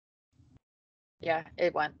Yeah,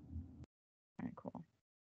 it went. All right, cool.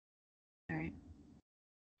 All right.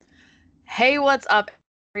 Hey, what's up,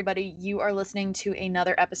 everybody? You are listening to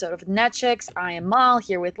another episode of Netchicks. I am Moll,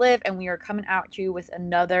 here with Liv, and we are coming at you with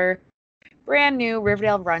another brand new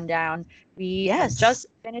Riverdale rundown. We have just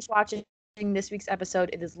finished watching this week's episode.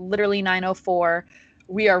 It is literally 9:04.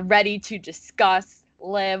 We are ready to discuss.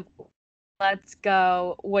 Liv, let's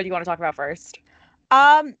go. What do you want to talk about first?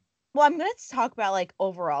 Well, I'm gonna talk about like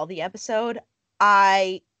overall the episode.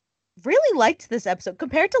 I really liked this episode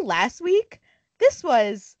compared to last week. This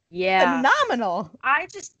was phenomenal. I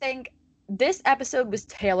just think this episode was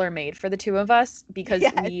tailor-made for the two of us because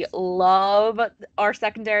we love our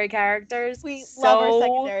secondary characters. We love our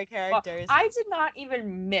secondary characters. I did not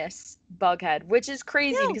even miss Bughead, which is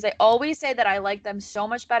crazy because I always say that I like them so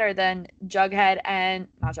much better than Archie and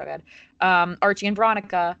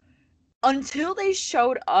Veronica. Until they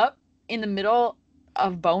showed up in the middle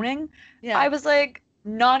of boning, I was like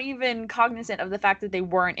not even cognizant of the fact that they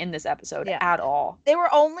weren't in this episode at all. They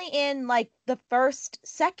were only in like the first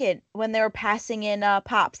second when they were passing in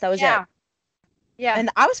Pops. That was it. Yeah. And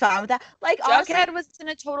I was fine with that. Like Jughead was in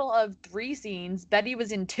a total of 3 scenes. Betty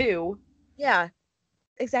was in 2. Yeah.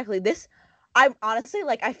 Exactly. I honestly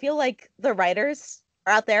like I feel like the writers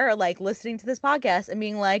out there are like listening to this podcast and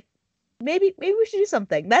being like, maybe we should do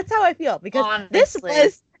something. That's how I feel because honestly,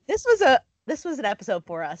 this was an episode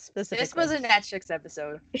for us specifically. This was a Netchicks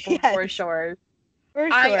episode for sure.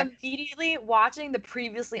 I immediately watching the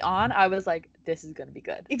previously on, I was like, this is gonna be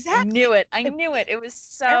good. Exactly. I knew it. It was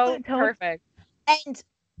so perfect. And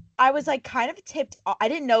I was like kind of tipped off. I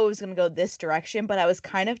didn't know it was gonna go this direction, but I was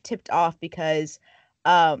kind of tipped off because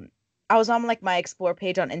I was on like my explore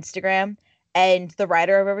page on Instagram, and the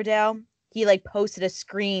writer of Riverdale, he like posted a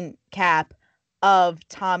screen cap of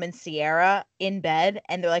Tom and Sierra in bed,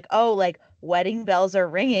 and they're like, oh, like wedding bells are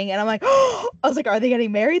ringing, and I'm like, oh, I was like, are they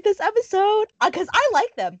getting married this episode? Because I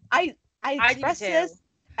like them. I expressed this.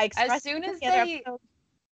 I expressed as soon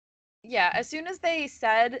as they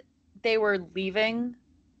said they were leaving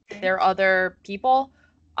their other people,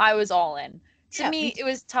 I was all in. To me, it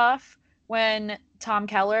was tough when Tom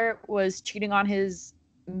Keller was cheating on his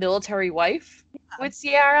military wife with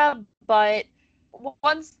Sierra, but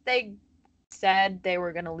once they said they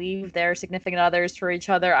were going to leave their significant others for each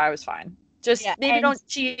other, I was fine. Just maybe don't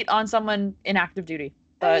cheat on someone in active duty.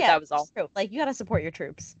 But that was all. True. Like, you got to support your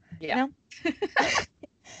troops. Yeah. You know?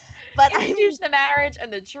 But I mean, the marriage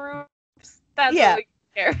and the troops. That's what we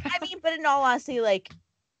care. I mean, but in all honesty, like,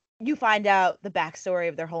 you find out the backstory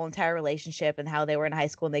of their whole entire relationship and how they were in high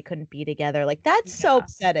school and they couldn't be together. Like, that's so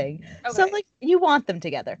upsetting. Okay. So, like, you want them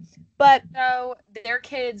together. But so their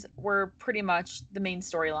kids were pretty much the main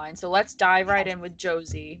storyline. So let's dive right in with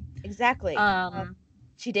Josie. Exactly.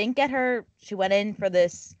 She didn't get she went in for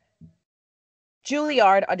this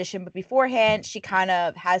Juilliard audition, but beforehand, she kind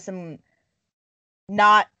of has some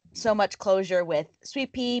not so much closure with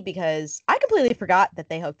Sweet Pea because I completely forgot that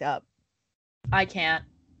they hooked up. I can't.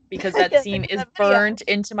 Because that scene is burned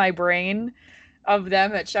into my brain of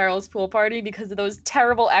them at Cheryl's pool party because of those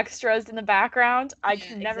terrible extras in the background. I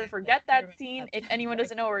can never forget that scene. If anyone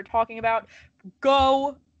doesn't know what we're talking about,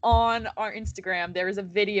 go on our Instagram. There is a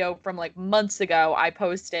video from like months ago I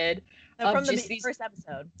posted from the first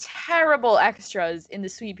episode. Terrible extras in the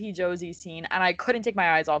Sweet Pea Josie scene, and I couldn't take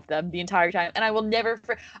my eyes off them the entire time. And I will never.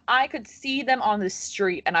 I could see them on the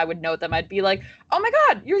street, and I would know them. I'd be like, "Oh my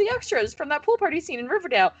God, you're the extras from that pool party scene in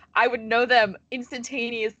Riverdale." I would know them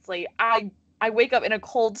instantaneously. I wake up in a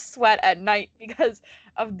cold sweat at night because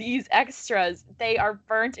of these extras. They are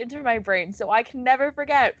burnt into my brain, so I can never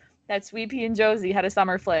forget that Sweet Pea and Josie had a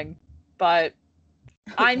summer fling. But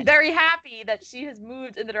I'm very happy that she has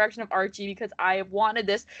moved in the direction of Archie because I have wanted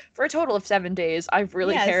this for a total of 7 days. I've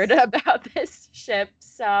really cared about this ship,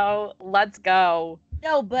 so let's go.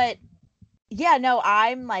 No, but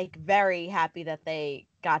I'm like very happy that they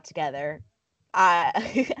got together.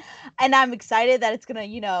 And I'm excited that it's gonna,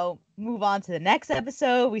 move on to the next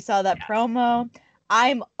episode. We saw that promo.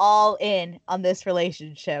 I'm all in on this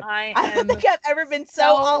relationship. I don't think I've ever been so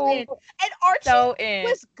all in. And Archie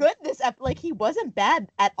was good this episode. Like, he wasn't bad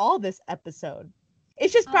at all this episode.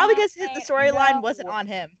 It's just probably because the storyline wasn't on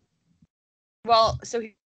him. Well, so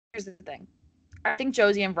here's the thing. I think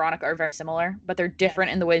Josie and Veronica are very similar, but they're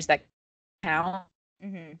different in the ways that count.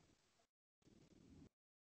 Mm-hmm.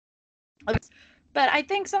 But I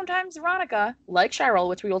think sometimes Veronica, like Cheryl,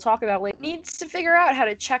 which we will talk about later, needs to figure out how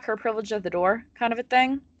to check her privilege at the door, kind of a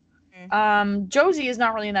thing. Mm-hmm. Josie is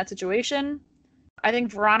not really in that situation. I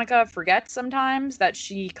think Veronica forgets sometimes that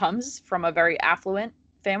she comes from a very affluent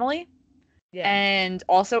family. Yeah. And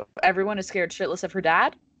also, everyone is scared shitless of her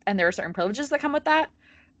dad. and there are certain privileges that come with that.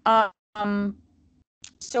 Um,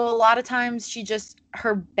 so a lot of times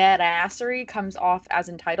her badassery comes off as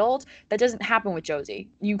entitled. That doesn't happen with Josie.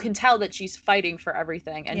 You can tell that she's fighting for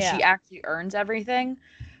everything, and she actually earns everything.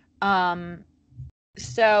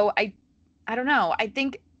 So I don't know. I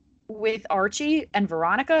think with Archie and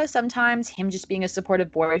Veronica, sometimes him just being a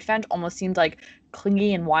supportive boyfriend almost seems like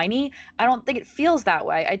clingy and whiny. I don't think it feels that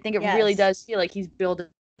way. I think it really does feel like he's building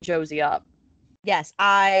Josie up. Yes,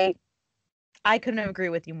 I couldn't agree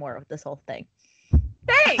with you more with this whole thing.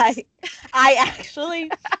 Thanks. I actually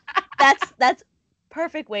that's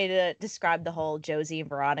perfect way to describe the whole Josie and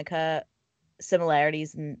Veronica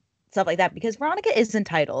similarities and stuff like that, because Veronica is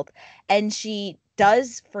entitled and she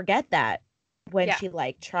does forget that when she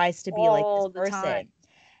like tries to be like this person. Time.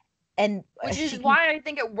 And which is why I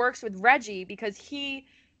think it works with Reggie, because he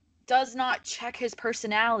does not check his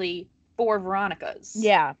personality for Veronica's.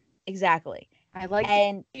 Yeah, exactly. I like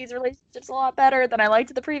these relationships a lot better than I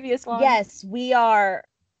liked the previous one. Yes,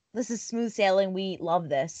 this is smooth sailing. We love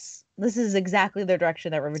this. This is exactly the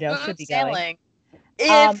direction that Riverdale should be going.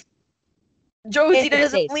 If Josie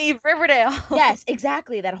doesn't leave Riverdale. Yes,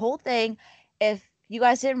 exactly. That whole thing. If you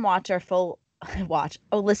guys didn't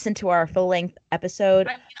listen to our full-length episode.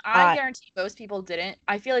 I mean, I guarantee most people didn't.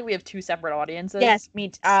 I feel like we have two separate audiences. Yes, me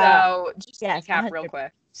too. So just recap 100%. Real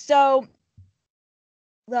quick. So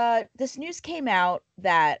this news came out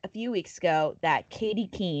that a few weeks ago that Katie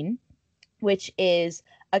Keene, which is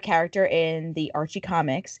a character in the Archie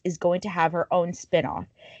comics, is going to have her own spinoff.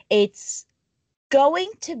 It's going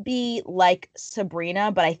to be like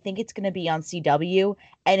Sabrina, but I think it's going to be on CW,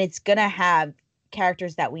 and it's going to have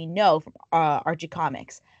characters that we know from Archie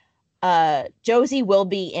comics. Josie will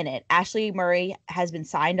be in it. Ashley Murray has been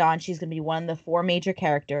signed on. She's going to be one of the 4 major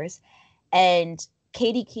characters, and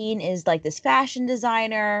Katie Keene is like this fashion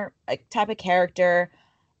designer type of character.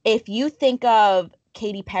 If you think of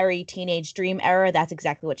Katy Perry Teenage Dream era, that's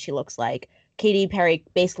exactly what she looks like. Katy Perry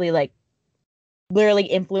basically like literally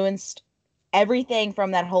influenced everything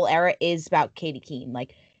from that whole era is about Katie Keene.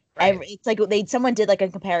 Like it's like someone did like a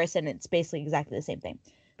comparison. It's basically exactly the same thing.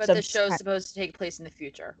 But the show's supposed to take place in the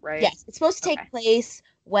future, right? Yes, it's supposed to take place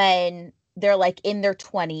when they're like in their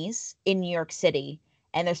 20s in New York City.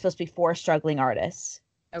 And they're supposed to be 4 struggling artists.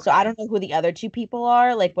 Okay. So I don't know who the other 2 people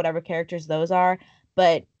are, like whatever characters those are.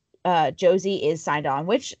 But Josie is signed on,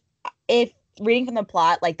 which if reading from the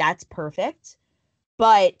plot, like that's perfect.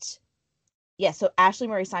 But yeah, so Ashley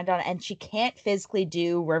Murray signed on, and she can't physically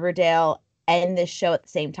do Riverdale and this show at the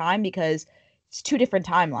same time because it's 2 different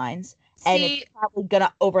timelines. And it's probably going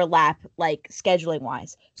to overlap, like,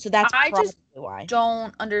 scheduling-wise. So that's probably why. I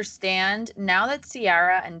don't understand, now that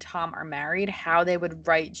Sierra and Tom are married, how they would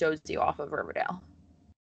write Josie off of Riverdale.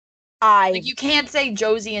 Like, you can't say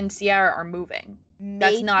Josie and Sierra are moving.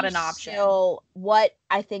 That's not an option. So what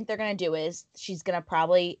I think they're going to do is she's going to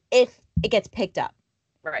probably, if it gets picked up.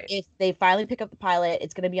 Right. If they finally pick up the pilot,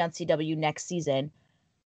 it's going to be on CW next season.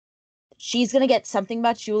 She's going to get something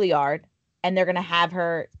about Juilliard. And they're going to have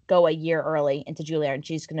her go a year early into Juilliard, and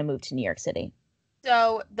she's going to move to New York City.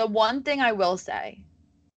 So the one thing I will say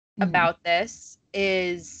about this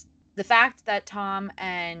is the fact that Tom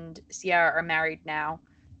and Sierra are married now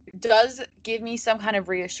does give me some kind of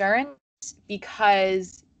reassurance,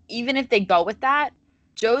 because even if they go with that,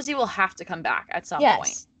 Josie will have to come back at some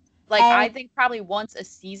point. Like, I think probably once a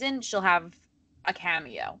season she'll have a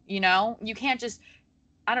cameo, you know? You can't just...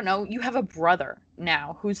 I don't know, you have a brother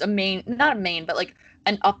now who's not a main, but like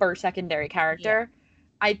an upper secondary character. Yeah.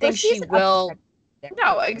 I think she will.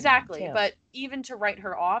 No, exactly. Too. But even to write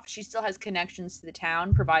her off, she still has connections to the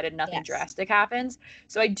town, provided nothing drastic happens.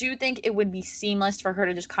 So I do think it would be seamless for her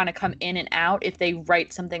to just kind of come in and out if they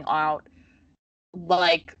write something out,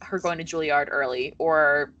 like her going to Juilliard early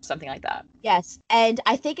or something like that. Yes. And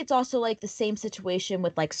I think it's also like the same situation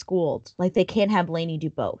with like Schooled. Like they can't have Lainey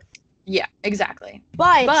do both. Yeah, exactly.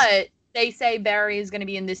 But they say Barry is going to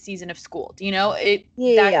be in this season of Schooled, you know?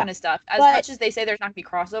 That kind of stuff. As much as they say there's not going to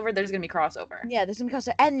be crossover, there's going to be crossover. Yeah, there's going to be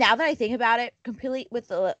crossover. And now that I think about it, completely with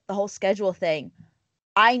the whole schedule thing,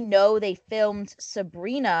 I know they filmed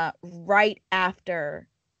Sabrina right after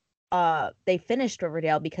they finished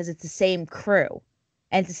Riverdale because it's the same crew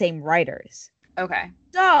and it's the same writers. Okay.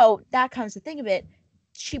 So that comes to think of it,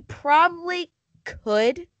 she probably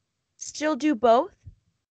could still do both.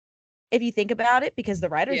 If you think about it, because the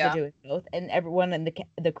writers are doing both, and everyone in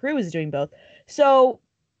the crew is doing both. So,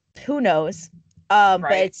 who knows?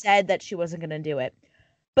 But it said that she wasn't going to do it.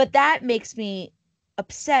 But that makes me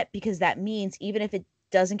upset, because that means even if it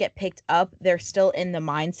doesn't get picked up, they're still in the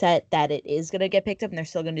mindset that it is going to get picked up and they're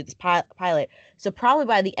still going to do this pilot. So probably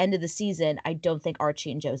by the end of the season, I don't think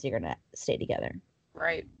Archie and Josie are going to stay together.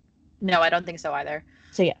 Right. No, I don't think so either.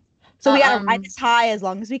 So yeah. So we got to ride this high as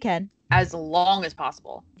long as we can. As long as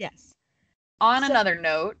possible. Yes. On another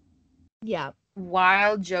note. Yeah.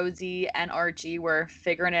 While Josie and Archie were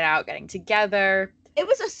figuring it out, getting together. It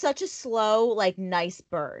was such a slow, like, nice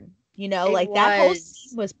burn. You know, like, that whole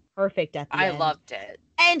scene was perfect at the end. I loved it.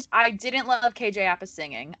 And I didn't love KJ Appa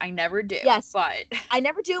singing. I never do. Yes. But I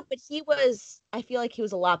never do, but I feel like he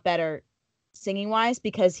was a lot better singing-wise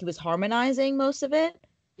because he was harmonizing most of it.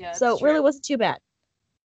 Yeah. So it really wasn't too bad.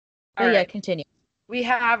 But yeah, continue. We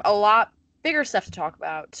have a lot bigger stuff to talk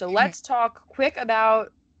about. So let's talk quick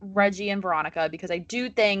about Reggie and Veronica, because I do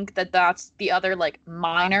think that that's the other, like,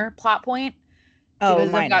 minor plot point.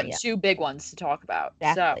 Because we've got two big ones to talk about.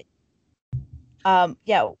 Exactly.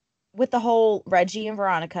 So, with the whole Reggie and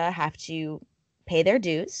Veronica have to pay their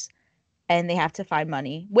dues, and they have to find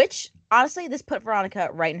money, which, honestly, this put Veronica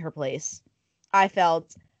right in her place. I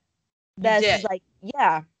felt this is like,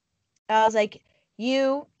 yeah. I was like,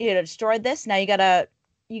 you destroyed this, now you gotta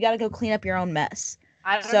go clean up your own mess.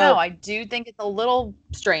 I don't know. I do think it's a little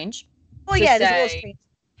strange. Well, yeah, it is a little strange.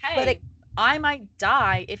 Hey, but I might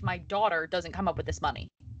die if my daughter doesn't come up with this money.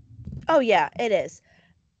 Oh, yeah, it is.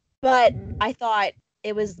 But I thought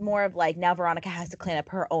it was more of like, now Veronica has to clean up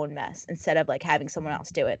her own mess instead of like having someone else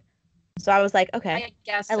do it. So I was like, okay, I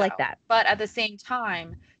guess I like that. But at the same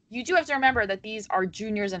time, you do have to remember that these are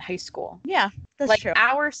juniors in high school. Yeah, that's true.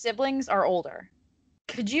 Our siblings are older.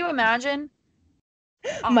 Could you imagine?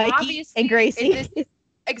 Mikey and Gracie.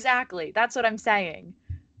 Exactly. That's what I'm saying.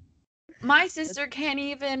 My sister can't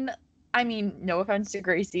even, I mean, no offense to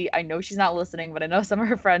Gracie. I know she's not listening, but I know some of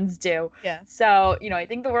her friends do. Yeah. So, I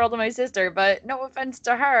think the world of my sister, but no offense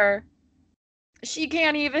to her. She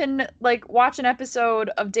can't even, like, watch an episode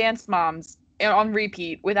of Dance Moms on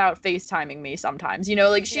repeat without FaceTiming me sometimes. She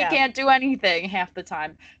can't do anything half the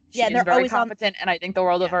time. She's very competent, and I think the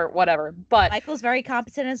world of her, whatever. But Michael's very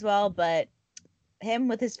competent as well, but him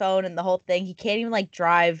with his phone and the whole thing, he can't even, like,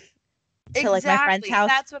 drive to like my friend's house.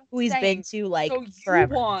 That's what who he's been to like so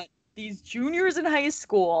forever. You want these juniors in high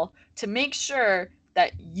school to make sure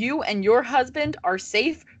that you and your husband are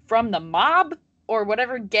safe from the mob or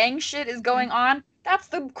whatever gang shit is going on. That's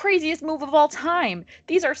the craziest move of all time.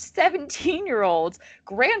 These are 17-year-olds.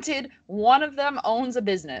 Granted, one of them owns a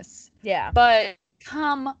business. Yeah. But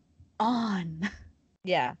come on.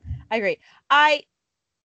 Yeah, I agree.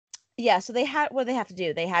 So they had what they have to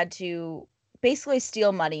do. They had to basically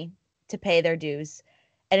steal money to pay their dues,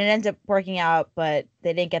 and it ends up working out, but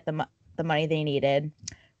they didn't get the money they needed.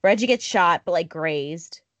 Reggie gets shot, but like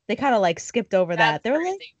grazed. They kind of like skipped over that. They were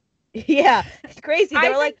like, yeah, crazy. They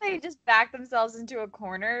were like, they just backed themselves into a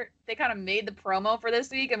corner. They kind of made the promo for this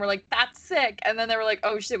week and were like, that's sick. And then they were like,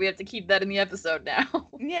 oh shit, we have to keep that in the episode now.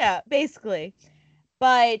 Yeah, basically.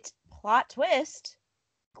 But plot twist,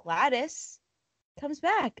 Gladys comes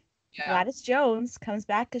back. Yeah. Gladys Jones comes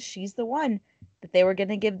back because she's the one that they were going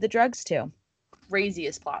to give the drugs to.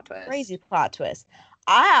 Craziest plot twist. Crazy plot twist.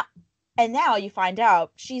 And now you find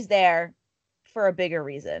out she's there for a bigger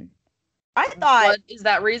reason. I thought... What is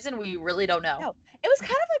that reason? We really don't know. No, it was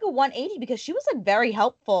kind of like a 180 because she was like very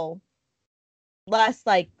helpful last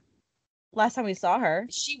time we saw her.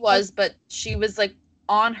 She was, but she was like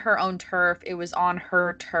on her own turf. It was on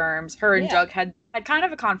her terms. Her and Jug had kind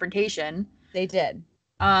of a confrontation. They did.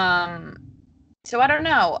 So I don't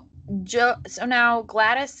know. So now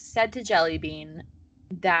Gladys said to Jellybean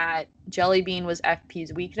that Jellybean was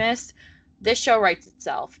FP's weakness. This show writes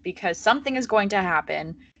itself because something is going to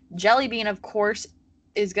happen. Jellybean, of course,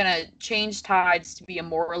 is going to change tides to be a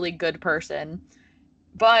morally good person,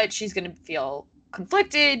 but she's going to feel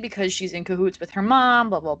conflicted because she's in cahoots with her mom,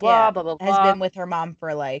 blah, blah, blah, blah, blah, blah. Has been with her mom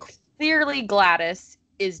for like... Clearly, Gladys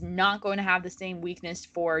is not going to have the same weakness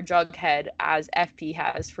for Jughead as FP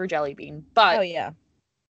has for Jellybean. But oh, yeah.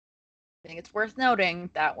 I think it's worth noting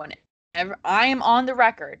that whenever I am on the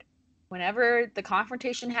record, whenever the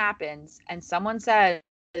confrontation happens and someone says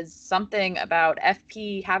something about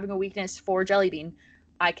FP having a weakness for Jellybean,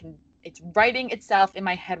 it's writing itself in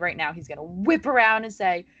my head right now. He's going to whip around and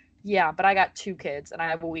say, yeah, but I got 2 kids and I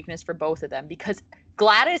have a weakness for both of them, because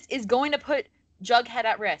Gladys is going to put Jughead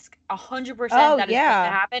at risk. 100% that is going to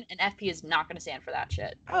happen, and FP is not going to stand for that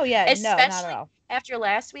shit. Oh, yeah, especially not at all. After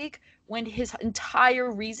last week, when his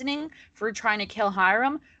entire reasoning for trying to kill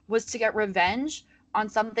Hiram was to get revenge on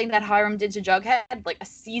something that Hiram did to Jughead like a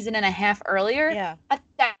season and a half earlier. Yeah.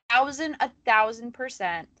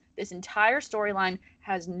 1,000%. This entire storyline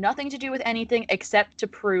has nothing to do with anything except to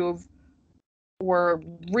prove or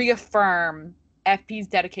reaffirm FP's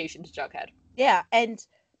dedication to Jughead. Yeah, and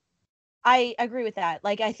I agree with that.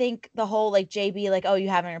 Like, I think the whole, like, JB, like, oh, you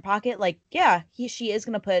have it in your pocket. Like, yeah, she is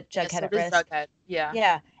going to put Jughead So at does risk. Jughead. Yeah.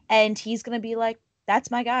 Yeah, and he's going to be like,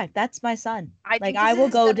 that's my guy. That's my son. I Like, think I this will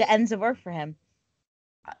is go gonna... to ends of work for him.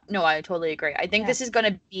 No, I totally agree. I think Yeah. this is going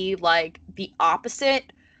to be like the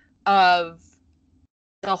opposite of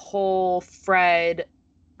the whole Fred,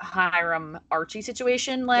 Hiram, Archie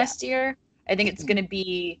situation last year. I think it's going to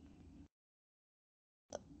be...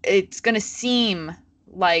 It's going to seem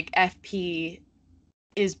like FP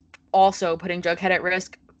is also putting Jughead at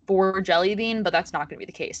risk for Jellybean, but that's not going to be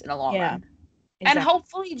the case in the long run. Exactly. And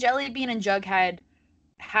hopefully Jellybean and Jughead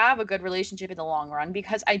have a good relationship in the long run,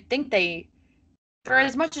 because I think they, for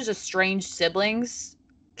as much as estranged siblings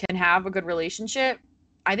can have a good relationship,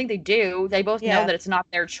 I think they do. They both know that it's not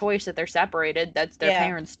their choice that they're separated. That's their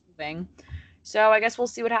parents moving. So I guess we'll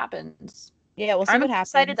see what happens. Yeah, we'll see what happens. I'm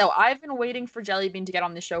excited, though. I've been waiting for Jellybean to get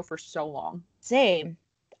on the show for so long. Same.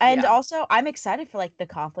 And also, I'm excited for, like, the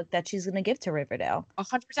conflict that she's going to give to Riverdale.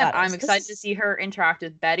 100%. I'm excited to see her interact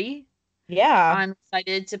with Betty. Yeah. I'm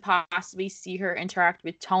excited to possibly see her interact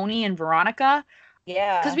with Toni and Veronica.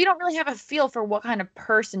 Yeah. Because we don't really have a feel for what kind of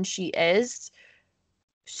person she is.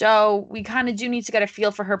 So we kind of do need to get a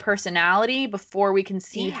feel for her personality before we can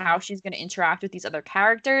see how she's going to interact with these other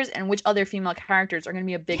characters and which other female characters are going to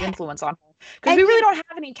be a big influence on her. Because we really don't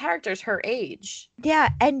have any characters her age. Yeah,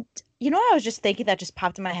 and you know what I was just thinking that just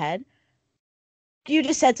popped in my head? You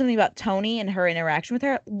just said something about Toni and her interaction with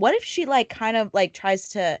her. What if she, like, kind of, like, tries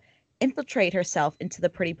to infiltrate herself into the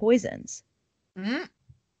Pretty Poisons?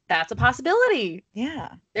 That's a possibility.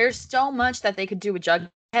 Yeah. There's so much that they could do with Jughead.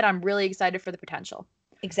 I'm really excited for the potential.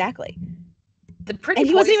 Exactly. And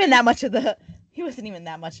he wasn't even that much of the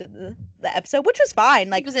episode, which was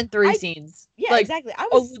fine. Like, he was in 3 scenes. Yeah, like, exactly.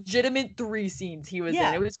 A legitimate 3 scenes he was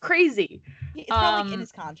in. It was crazy. It's probably like in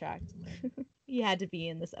his contract. He had to be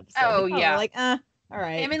in this episode. Oh yeah. Like, all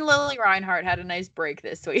right. Him and Lily Reinhart had a nice break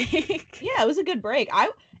this week. Yeah, it was a good break.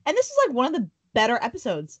 And this is like one of the better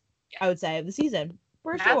episodes, I would say, of the season.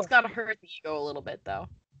 For sure. That's gotta hurt the ego a little bit, though.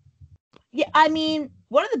 Yeah, I mean,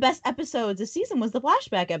 one of the best episodes this season was the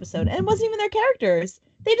flashback episode, and it wasn't even their characters.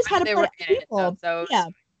 They just had to play people. Yeah,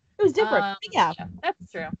 it was different. Yeah, that's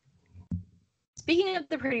true. Speaking of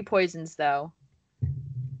the Pretty Poisons, though,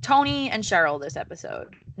 Toni and Cheryl this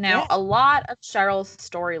episode. Now, a lot of Cheryl's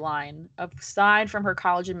storyline, aside from her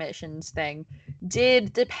college admissions thing,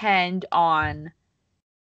 did depend on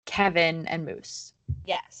Kevin and Moose.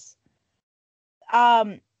 Yes.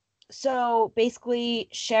 So basically,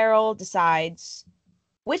 Cheryl decides,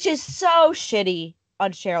 which is so shitty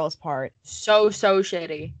on Cheryl's part. So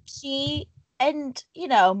shitty. She and,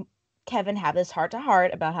 Kevin have this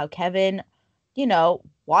heart-to-heart about how Kevin,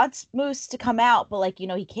 wants Moose to come out, but, like,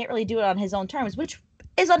 he can't really do it on his own terms, which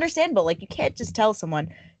is understandable. Like, you can't just tell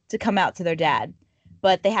someone to come out to their dad.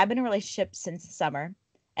 But they have been in a relationship since the summer,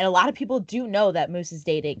 and a lot of people do know that Moose is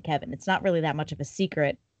dating Kevin. It's not really that much of a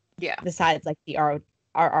secret. Yeah. Besides, like, the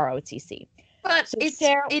ROTC. But so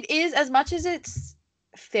it is, as much as it's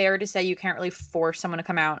fair to say you can't really force someone to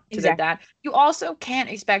come out to their dad, you also can't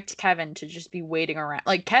expect Kevin to just be waiting around.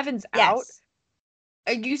 Like, Kevin's out.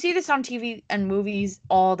 You see this on TV and movies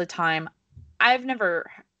all the time. I've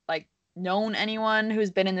never, like, known anyone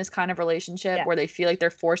who's been in this kind of relationship where they feel like they're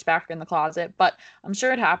forced back in the closet, but I'm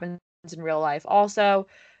sure it happens in real life also,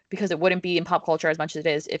 because it wouldn't be in pop culture as much as it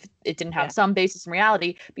is if it didn't have some basis in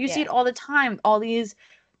reality. But you see it all the time. All these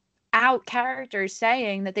out characters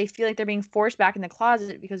saying that they feel like they're being forced back in the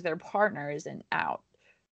closet because their partner isn't out.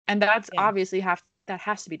 And that's obviously that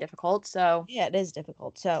has to be difficult. So yeah, it is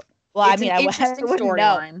difficult. So, well, I mean, I wouldn't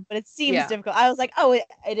know, but it seems difficult. I was like, oh,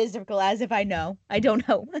 it is difficult, as if I know. I don't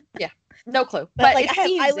know. Yeah, no clue. But like,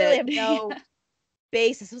 I literally have no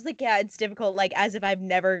basis. I was like, yeah, it's difficult, like, as if I've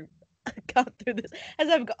never gone through this, as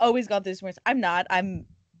I've always gone through this. I'm not.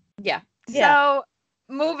 Yeah. So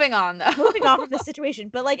moving on, though. Moving on from the situation,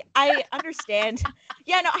 but, like, I understand.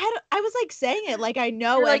 Yeah, no, I was like saying it like I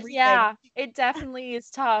know. You're like, yeah, it definitely is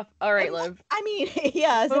tough. All right, Liv. I mean,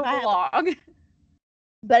 yeah. Move along.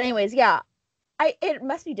 But anyways, yeah, it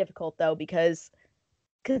must be difficult though, because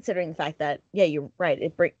considering the fact that you're right,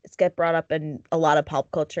 it's get brought up in a lot of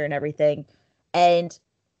pop culture and everything, and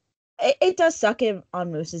it does suck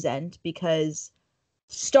on Moose's end, because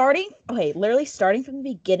literally starting from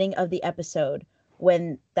the beginning of the episode,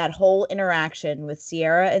 when that whole interaction with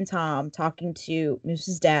Sierra and Tom talking to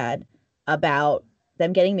Moose's dad about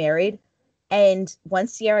them getting married, and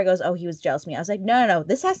once Sierra goes, "Oh, he was jealous of me," I was like, no,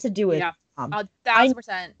 this has to do with Tom.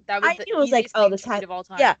 1,000%. That was the easiest thing of all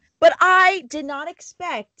time. Yeah, but I did not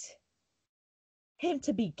expect him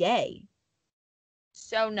to be gay.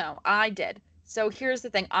 So no, I did. So here's the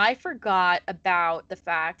thing. I forgot about the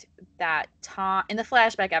fact that Tom, in the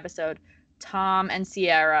flashback episode, Tom and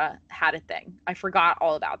Sierra had a thing. I forgot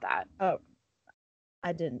all about that. Oh,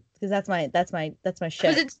 I didn't, because that's my Because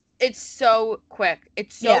shit. it's so quick.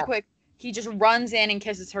 It's so quick. He just runs in and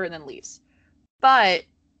kisses her and then leaves. But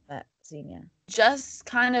That scene, yeah. Just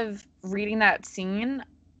kind of reading that scene,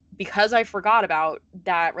 because I forgot about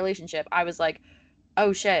that relationship, I was like,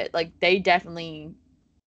 oh shit, like they definitely,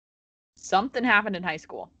 something happened in high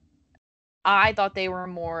school. I thought they were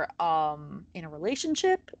more in a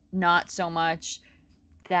relationship, not so much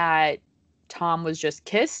that Tom was just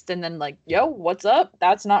kissed and then like, yo, what's up?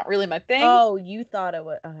 That's not really my thing. Oh, you thought it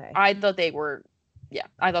was, okay. I thought they were, yeah,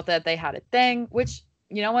 I thought that they had a thing, which,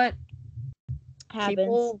 you know what? Happens.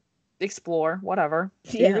 People explore, whatever.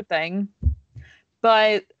 Do your thing.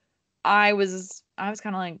 But I was kind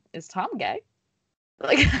of like, is Tom gay?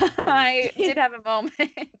 Like, I did have a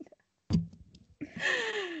moment.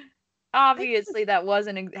 Obviously, that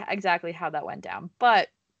wasn't exactly how that went down. But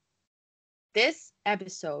this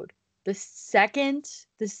episode, the second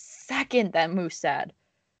that Moose said,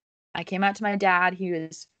 I came out to my dad, he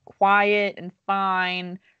was quiet and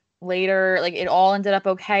fine. Later, like, it all ended up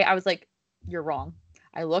okay. I was like, you're wrong.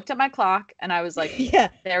 I looked at my clock and I was like,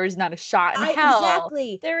 there is not a shot in hell.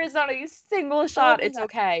 Exactly. There is not a single shot. It's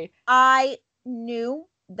okay. I knew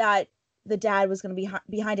that the dad was going to be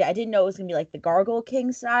behind it. I didn't know it was going to be like the Gargoyle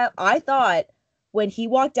King style. I thought when he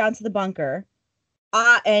walked down to the bunker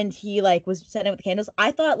and he like was setting it with the candles,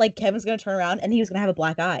 I thought like Kevin was going to turn around and he was going to have a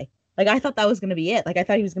black eye. Like, I thought that was going to be it. Like, I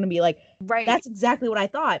thought he was going to be like, right. That's exactly what I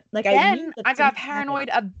thought. Like, then I got paranoid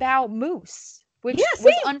about Moose, which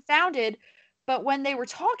was unfounded. But when they were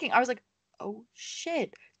talking, I was like, oh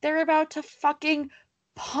shit, they're about to fucking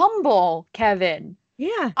pummel Kevin.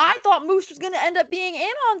 Yeah. I thought Moose was going to end up being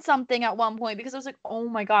in on something at one point because I was like, oh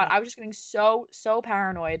my God, I was just getting so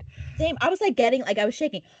paranoid. Same. I was like I was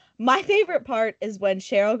shaking. My favorite part is when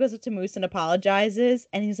Cheryl goes up to Moose and apologizes,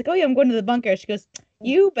 and he's like, oh yeah, I'm going to the bunker. She goes,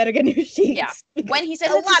 you better get new sheets. Yeah. When he said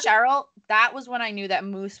that to Cheryl, that was when I knew that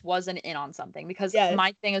Moose wasn't in on something, because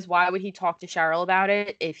my thing is, why would he talk to Cheryl about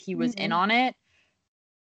it if he was in on it?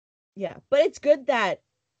 Yeah. But it's good that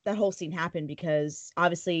that whole scene happened, because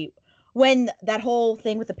obviously when that whole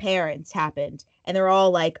thing with the parents happened and they're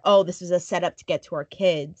all like, oh, this was a setup to get to our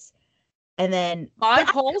kids. And then my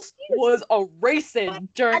pulse was a-racing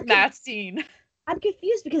during that scene. I'm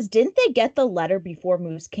confused because didn't they get the letter before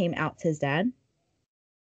Moose came out to his dad?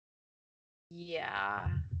 Yeah.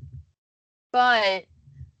 But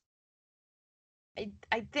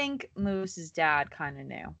I think Moose's dad kind of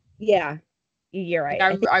knew. Yeah. You're right.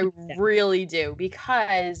 Like, I really do,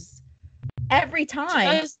 because every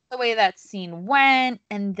time just the way that scene went,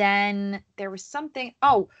 and then there was something.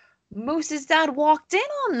 Oh, Moose's dad walked in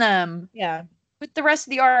on them. Yeah. With the rest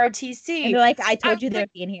of the ROTC. And they're like, I told you they're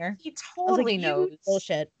in here. He totally knows.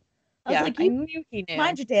 Bullshit. I knew he knew.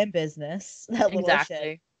 Mind your damn business. That little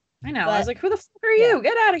shit. I know. But I was like, who the fuck are you?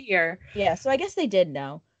 Get out of here. Yeah, so I guess they did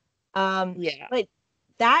know. Yeah. But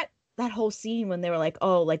that whole scene when they were like,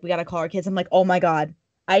 oh, like, we gotta call our kids. I'm like, oh my God.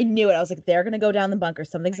 I knew it. I was like, they're gonna go down the bunker.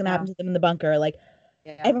 Something's gonna happen to them in the bunker. Like,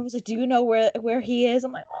 everyone was like, do you know where he is?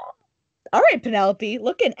 I'm like, oh, all right, Penelope,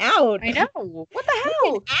 looking out. I know. What the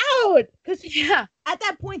hell? Looking out. Because at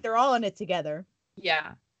that point, they're all in it together.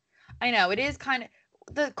 Yeah. I know. It is kind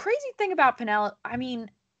of the crazy thing about Penelope. I mean,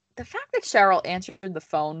 the fact that Cheryl answered the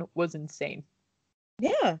phone was insane.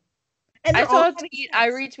 Yeah. And I saw a tweet. I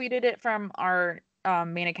retweeted it from our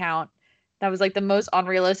main account. That was like the most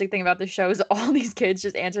unrealistic thing about the show is all these kids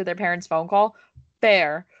just answered their parents' phone call.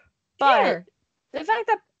 Fair. But the fact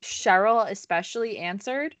that Cheryl especially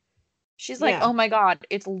answered, she's like, oh my God,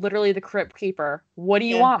 it's literally the Crypt Keeper. What do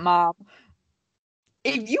you want, Mom?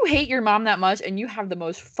 If you hate your mom that much and you have the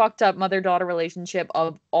most fucked up mother-daughter relationship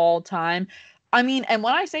of all time, I mean, and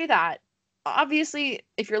when I say that, obviously,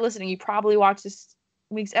 if you're listening, you probably watched this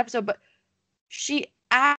week's episode, but she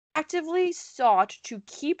actively sought to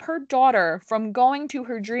keep her daughter from going to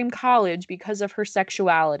her dream college because of her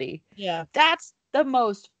sexuality. Yeah. That's the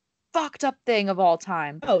most fucked up thing of all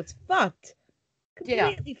time. Oh, it's fucked.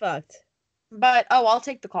 Completely fucked. But, I'll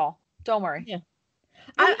take the call. Don't worry. Yeah.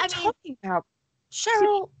 I'm talking about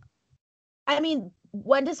Cheryl. I mean,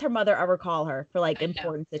 when does her mother ever call her for like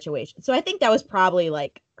important situations? So I think that was probably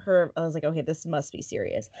like her. I was like, okay, this must be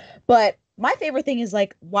serious. But my favorite thing is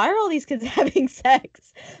like, why are all these kids having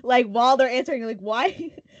sex? Like, while they're answering, like,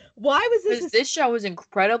 why was this? Because this show is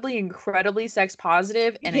incredibly sex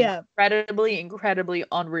positive and incredibly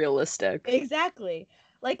unrealistic. Exactly.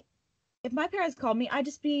 Like, if my parents called me, I'd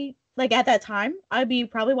just be like at that time, I'd be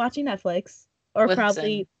probably watching Netflix or Listen,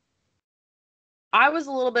 probably I was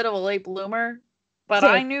a little bit of a late bloomer, but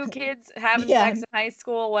I same. knew kids having Yeah, sex in high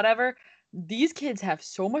school, whatever. These kids have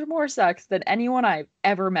so much more sex than anyone I've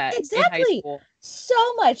ever met in high exactly. school. So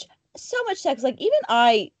much sex. Like even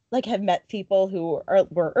I like have met people who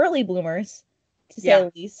were early bloomers, to say Yeah.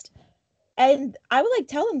 the least. And I would like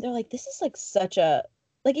tell them, they're like, this is like such a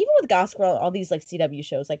like even with Gossip Girl and all these like CW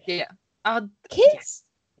shows, like Yeah. kids Yes.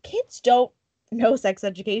 kids don't know sex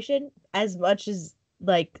education as much as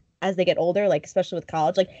they get older, like especially with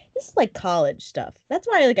college. Like this is like college stuff. That's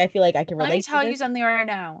why like I feel like I can Let me relate to tell you this. something right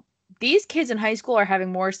now. These kids in high school are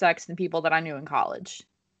having more sex than people that I knew in college.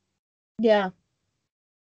 Yeah,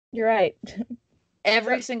 you're right.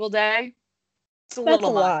 Every single day. It's a That's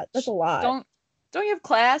little a lot. That's a much. lot. Don't you have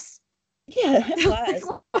class? Yeah, it Like,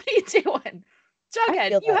 was. what are you doing? I Jughead,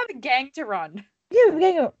 feel you that. have a gang to run.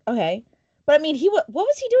 Yeah, okay. But I mean, what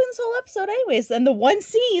was he doing this whole episode anyways? And the one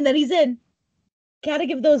scene that he's in, gotta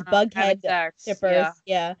give those Having bughead sex. Yeah. shippers,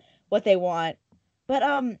 yeah, what they want. But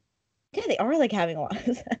yeah, they are like having a lot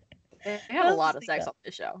of sex. They What have a else lot is of there? sex on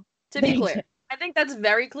this show. To be They do. clear. I think that's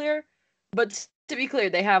very clear. But to be clear,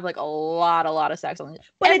 they have like a lot of sex on it.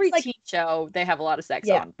 But it's Every like, teen show they have a lot of sex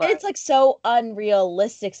yeah, on, and but it's like so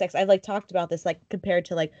unrealistic sex. I've like talked about this like compared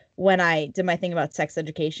to like when I did my thing about sex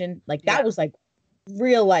education. Like that yeah. was like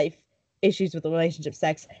real life issues with the relationship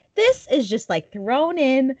sex. This is just like thrown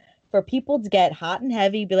in for people to get hot and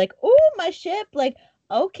heavy, be like, "Oh, my ship." Like,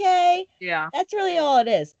 okay, Yeah. that's really all it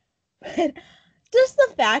is. But just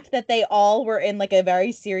the fact that they all were in like a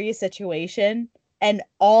very serious situation and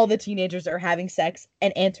all the teenagers are having sex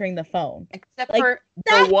and answering the phone. Except Like for the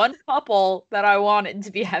that, one couple that I wanted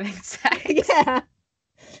to be having sex. yeah,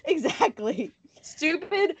 exactly.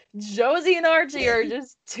 Stupid Josie and Archie are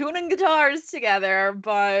just tuning guitars together,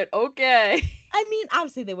 but okay. I mean,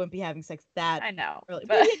 obviously they wouldn't be having sex that I know, early,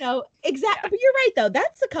 but but you know, yeah, exactly. But you're right though.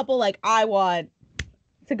 That's the couple like I want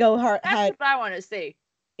to go hard. that's what I want to see.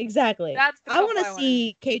 Exactly. That's the I couple want I to want to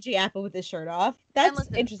see. see KJ Apple with his shirt off. And That's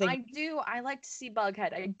listen, interesting. I like to see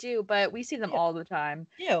Bughead. I do, but we see them all the time.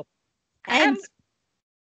 You and And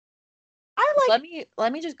I like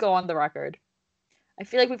let me just go on the record. I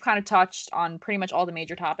feel like we've kind of touched on pretty much all the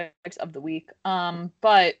major topics of the week.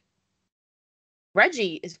 But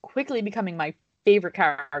Reggie is quickly becoming my favorite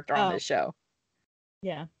character on oh this show.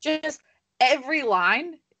 yeah Just every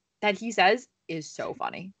line that he says is so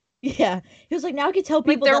funny. yeah. He was like, now I can tell Like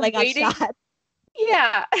people they're that I got waiting. shot.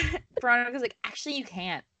 Yeah. Veronica's like, actually, you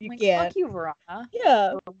can't. I'm You like, can't. fuck you, Veronica.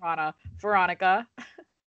 Yeah Veronica.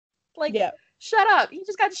 Like, yeah shut up. He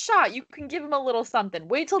just got shot. You can give him a little something.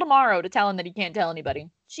 Wait till tomorrow to tell him that he can't tell anybody.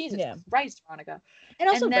 Jesus yeah. Christ, Veronica. And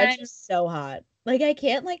also And then, Reggie's so hot. Like I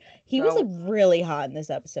can't like he was so like really hot in this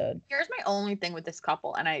episode. here's my only thing with this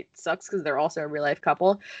couple, and it sucks because they're also a real life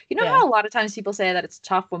couple. You know Yeah. how a lot of times people say that it's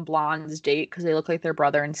tough when blondes date because they look like their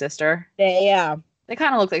brother and sister? Yeah. They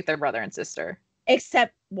kind of look like their brother and sister.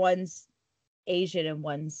 Except one's Asian and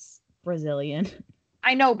one's Brazilian.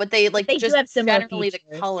 I know, but they like They do just have similar generally features.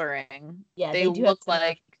 the coloring. Yeah, They they do have look similar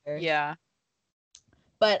like, features. yeah.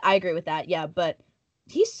 But I agree with that. Yeah, but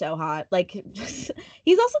he's so hot. Like he's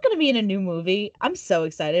also going to be in a new movie. I'm so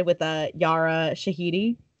excited with Yara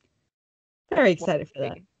Shahidi. Very excited for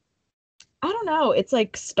that. I don't know. It's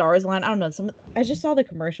like Stars Line. I don't know. I just saw the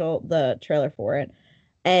commercial, the trailer for it,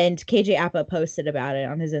 and KJ Appa posted about it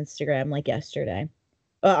on his Instagram like yesterday,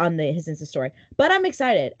 on his Insta story. But I'm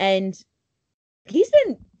excited, and he's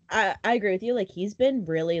been. I agree with you. Like he's been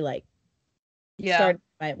really like Yeah.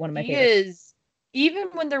 one of my He favorites. is, even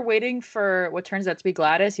when they're waiting for what turns out to be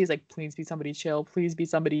Gladys, he's like, please be somebody chill. Please be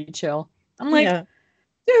somebody chill. I'm like, Yeah.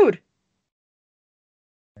 dude,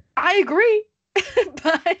 I agree.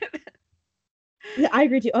 But I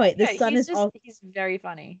agree too. Oh wait, the yeah, sun is all. he's very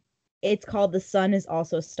funny. It's called The Sun Is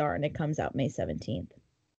Also a Star, and it comes out May 17th.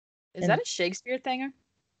 Is that a Shakespeare thing?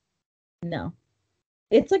 No,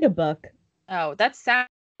 it's like a book. Oh, that sounds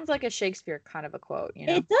like a Shakespeare kind of a quote, you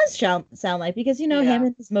know? It does sound like, because you know him Yeah.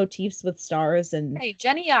 and his motifs with stars and Hey,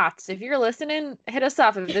 Jenny Yachts, if you're listening, hit us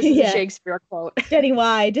up if this is a Yeah. Shakespeare quote. Jenny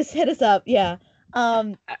Y, just hit us up. Yeah.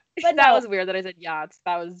 But That no. was weird that I said yachts.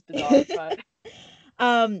 That was bizarre,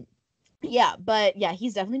 but Yeah, but yeah,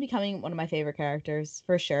 he's definitely becoming one of my favorite characters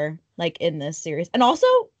for sure, like in this series. And also,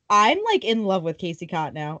 I'm like in love with Casey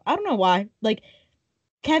Cott now. I don't know why. Like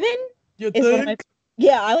Kevin is one of my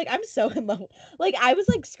yeah, I'm so in love. Like I was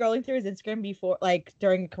like scrolling through his Instagram before, like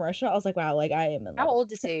during a commercial. I was like, wow, like I am in love. How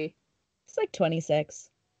old is he? He's like 26.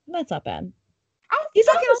 That's not bad. How He's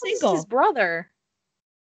fucking also old is single. his brother?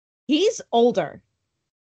 He's older.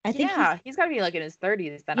 I think he's got to be like in his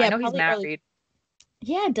 30s then. Yeah, I know he's probably early- married.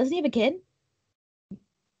 Yeah, doesn't he have a kid?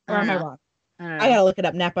 I Or don't am I know. wrong? I don't I know. gotta look it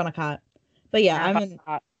up. Nap on a cot. But yeah, Napa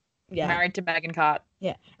Cott. yeah, Married to Megan Cott.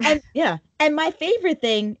 yeah. And my favorite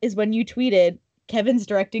thing is when you tweeted Kevin's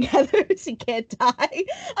directing Heathers, he can't die. I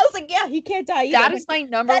was like, yeah, he can't die either. That But is my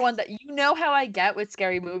number that's one. That you know how I get with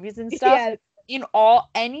scary movies and stuff. yeah,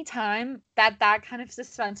 Any time that kind of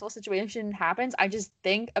suspenseful situation happens, I just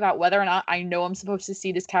think about whether or not I know I'm supposed to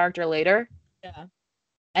see this character later. yeah.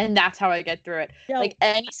 And that's how I get through it. No, Like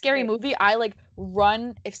any scary great. movie, I like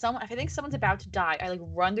run if I think someone's about to die, I like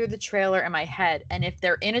run through the trailer in my head. And if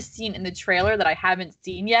they're in a scene in the trailer that I haven't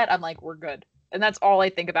seen yet, I'm like, we're good. And that's all I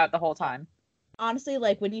think about the whole time. Honestly,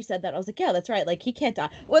 like when you said that, I was like, yeah, that's right. Like he can't die.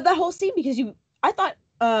 Well, the whole scene because I thought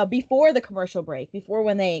before the commercial break, before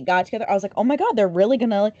when they got together, I was like, oh my god, they're really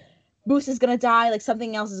gonna like Moose is gonna die, like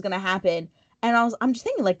something else is gonna happen. And I'm just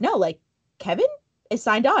thinking like, no, like Kevin is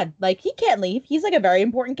signed on. Like he can't leave. He's like a very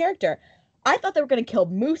important character. I thought they were gonna kill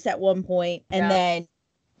Moose at one point, and Yeah.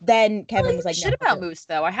 then Kevin was like, shit no, about Moose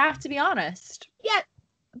though. I have to be honest. yeah,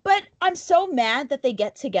 but I'm so mad that they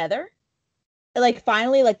get together. Like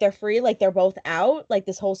finally, like they're free, like they're both out, like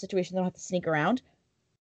this whole situation, they don't have to sneak around.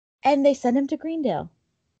 And they send him to Greendale.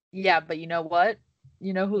 Yeah, but you know what?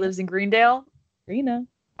 You know who lives in Greendale? Rena.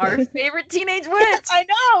 Our favorite teenage witch. I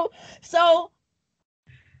know. So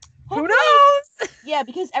Who knows? yeah,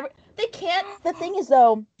 because they can't. The thing is,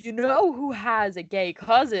 though, You know who has a gay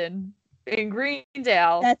cousin in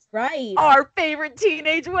Greendale? that's right. Our favorite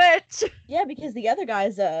teenage witch. Yeah, because the other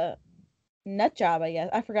guy's a nut job. I guess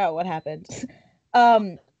I forgot what happened.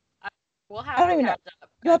 um, We'll I don't even know. catch up.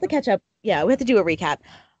 You'll have to catch up. Yeah, we have to do a recap.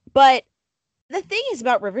 But the thing is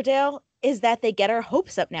about Riverdale is that they get our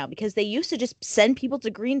hopes up now because they used to just send people to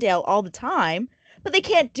Greendale all the time, but they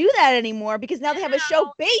can't do that anymore because now they have a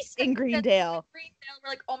show based in Greendale. We're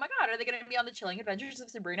like, oh my god, are they going to be on the Chilling Adventures of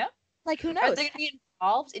Sabrina? Like, who Are knows? they going to be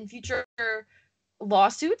involved in future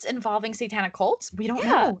lawsuits involving satanic cults? We don't Yeah,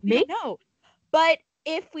 know. we don't know. But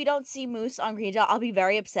if we don't see Moose on Greendale, I'll be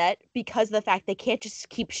very upset because of the fact they can't just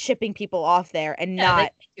keep shipping people off there and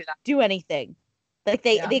not do anything. Like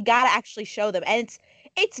they gotta actually show them, and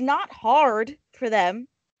it's not hard for them.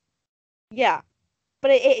 Yeah,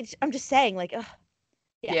 but I'm just saying, like, ugh.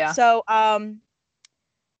 Yeah. So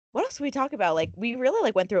what else did we talk about? Like, we really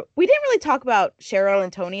like went through. We didn't really talk about Cheryl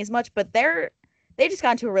and Toni as much, but they just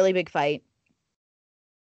got into a really big fight.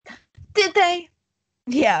 Did they?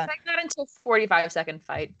 Yeah. I got into a 45-second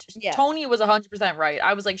fight. Yeah. Toni was 100% right.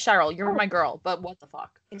 I was like, Cheryl, you're my girl, but what the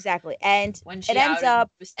fuck? Exactly. And when she it ends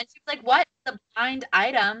up, and she was like, what? The blind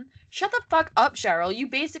item? Shut the fuck up, Cheryl. You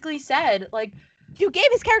basically said, like, you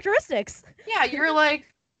gave his characteristics. Yeah, you're like,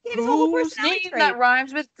 whose name that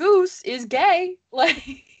rhymes with goose is gay.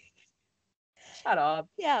 Like, shut up.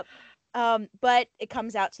 Yeah. But it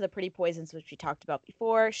comes out to the pretty poisons, which we talked about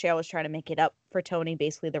before. Cheryl was trying to make it up for Toni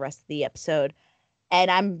basically the rest of the episode. And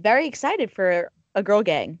I'm very excited for a girl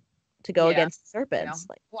gang to go against the serpents.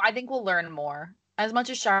 Yeah. Well, I think we'll learn more. As much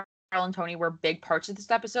as Cheryl and Toni were big parts of this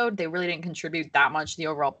episode, they really didn't contribute that much to the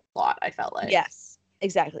overall plot, I felt like. Yes,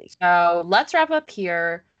 exactly. So let's wrap up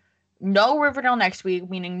here. No Riverdale next week,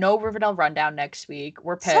 meaning no Riverdale rundown next week.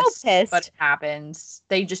 We're pissed. So pissed. But it happens.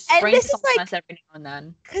 They just spring something on us every now and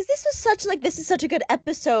then. Because this is such a good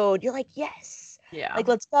episode. You're like, yes. Yeah. Like,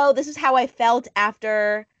 let's go. This is how I felt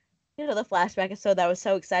after, the flashback episode that I was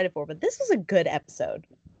so excited for. But this was a good episode.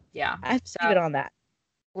 Yeah. I have to keep it on that.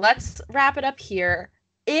 Let's wrap it up here.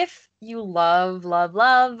 If you love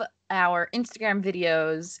our Instagram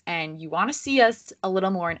videos and you want to see us a little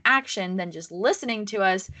more in action than just listening to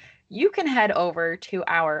us, you can head over to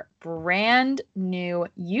our brand new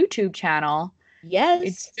YouTube channel. Yes.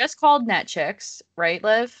 It's just called Netchicks, right,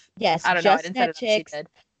 Liv? Yes, I don't know. I didn't set it up. She did.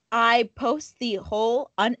 I post the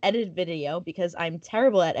whole unedited video because I'm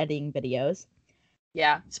terrible at editing videos.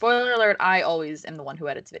 Yeah. Spoiler alert, I always am the one who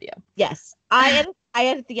edits video. Yes. I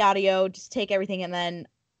edit the audio, just take everything, and then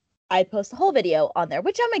I post the whole video on there,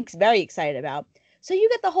 which I'm very excited about. So you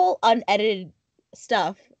get the whole unedited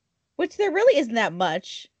stuff, which there really isn't that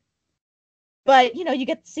much. But, you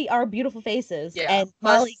get to see our beautiful faces and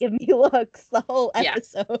Molly give me looks the whole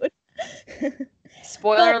episode. Yeah.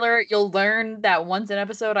 Spoiler alert, you'll learn that once an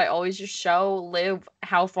episode, I always just show Liv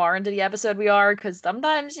how far into the episode we are, because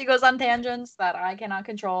sometimes she goes on tangents that I cannot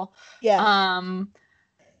control. Yeah.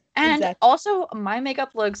 And also, my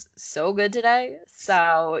makeup looks so good today,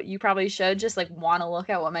 so you probably should just, want to look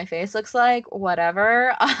at what my face looks like,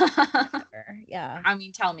 whatever. Yeah. I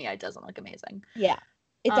mean, tell me it doesn't look amazing. Yeah,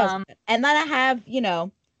 it does. And then I have,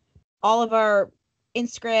 all of our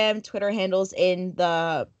Instagram, Twitter handles in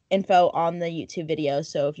the info on the YouTube video.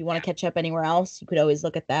 So if you want to catch up anywhere else, you could always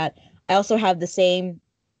look at that. I also have the same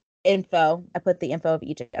info. I put the info of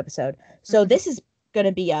each episode. So this is going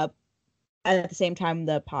to be up at the same time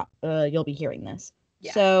you'll be hearing this.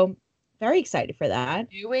 Yeah. So very excited for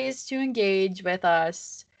that. New ways to engage with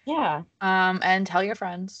us. Yeah. And tell your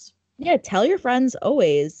friends. Yeah, tell your friends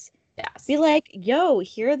always. Yes. Be like, yo,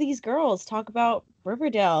 here are these girls talk about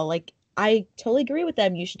Riverdale. Like, I totally agree with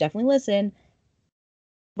them. You should definitely listen.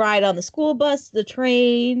 Ride on the school bus, the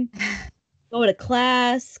train, go to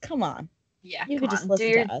class. Come on. Yeah, You come could just on, listen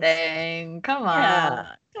do your to us. thing. Come on.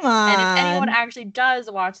 Yeah, come on. And if anyone actually does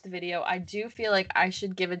watch the video, I do feel like I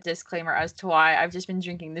should give a disclaimer as to why I've just been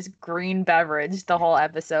drinking this green beverage the whole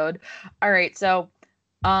episode. All right, so,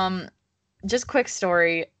 just quick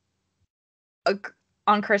story.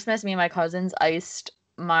 On Christmas, me and my cousins iced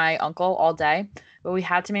my uncle all day, but we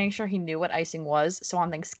had to make sure he knew what icing was. So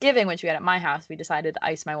on Thanksgiving, which we had at my house, we decided to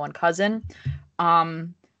ice my one cousin.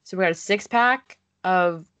 So we had a 6-pack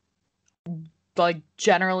of like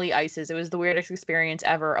generally ices. It was the weirdest experience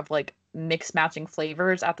ever of like mix matching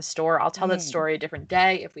flavors at the store. I'll tell that story a different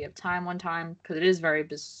day if we have time one time, because it is very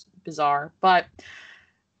bizarre. But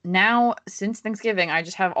now since Thanksgiving, I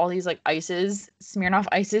just have all these like ices, Smirnoff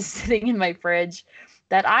ices sitting in my fridge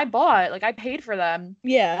that I bought. Like I paid for them.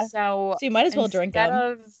 Yeah. So you might as well drink them.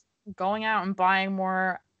 Instead of going out and buying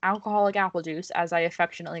more alcoholic apple juice, as I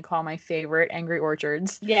affectionately call my favorite, Angry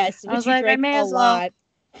Orchards. Yes, I was like, I may as well. Lot.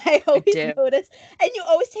 I always notice, and you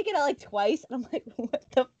always take it out like twice, and I'm like,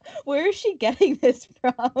 where is she getting this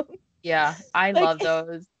from? Yeah, I love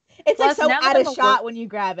those. It's plus, like so out of shot when you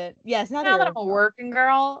grab it. Yes, now that I'm a working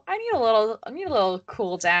girl, I need a little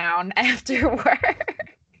cool down after work.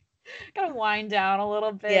 Gotta wind down a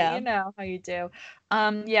little bit, yeah. You know how you do.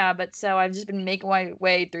 Yeah, but so I've just been making my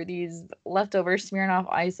way through these leftover Smirnoff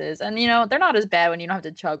ices, and you know they're not as bad when you don't have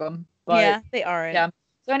to chug them. But yeah, they aren't. Yeah.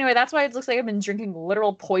 So anyway, that's why it looks like I've been drinking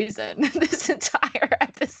literal poison this entire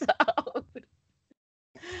episode.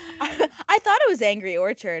 I thought it was Angry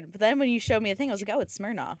Orchard, but then when you showed me the thing, I was like, oh, it's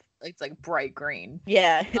Smirnoff. It's like bright green.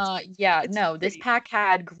 Yeah. This pack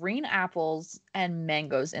had green apples and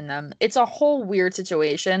mangoes in them. It's a whole weird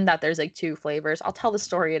situation that there's like 2 flavors. I'll tell the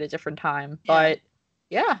story at a different time. But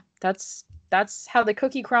yeah, that's how the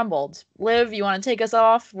cookie crumbled. Liv, you want to take us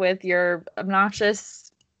off with your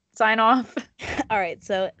obnoxious sign off? All right,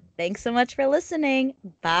 so thanks so much for listening.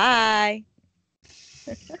 Bye.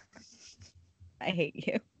 I hate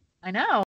you. I know.